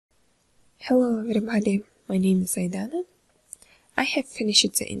Hello everybody, my name is Aydana. I have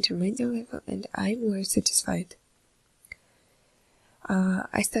finished the intermediate level and I'm very satisfied.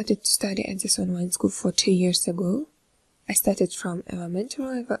 I started to study at this online school 2 years ago. I started from elementary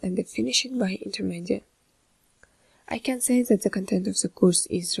level and I finished it by intermediate. I can say that the content of the course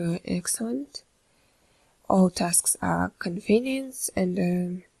is really excellent. All tasks are convenient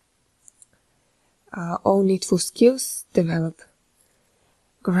and all needful skills develop.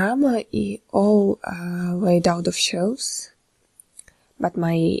 Grammar is all laid out of shelves, but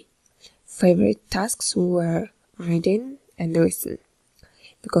my favorite tasks were reading and listening,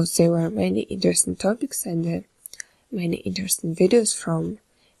 because there were many interesting topics and many interesting videos from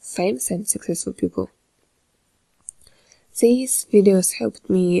famous and successful people. These videos helped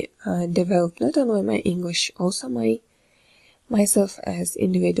me develop not only my English, also myself as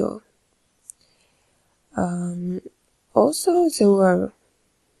individual. Also, there were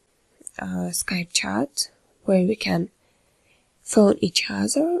Skype chat where we can phone each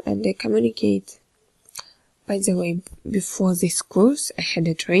other and communicate. By the way, before this course I had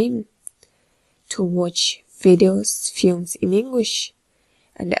a dream to watch videos, films in English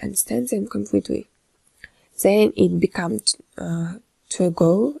and understand them completely. Then it became to a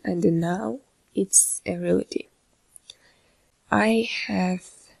goal and now it's a reality. I have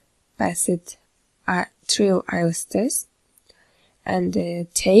passed 3 IELTS tests and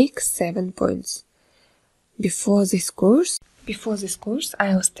take 7 points. Before this course,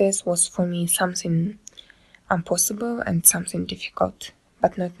 IELTS test was for me something impossible and something difficult,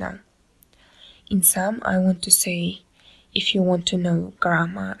 but not now. In sum, I want to say, if you want to know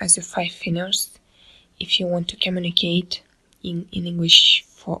grammar as your 5 fingers, if you want to communicate in English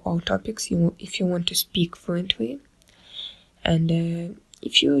for all topics, if you want to speak fluently, and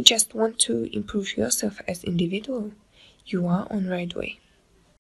if you just want to improve yourself as individual, you are on the right way.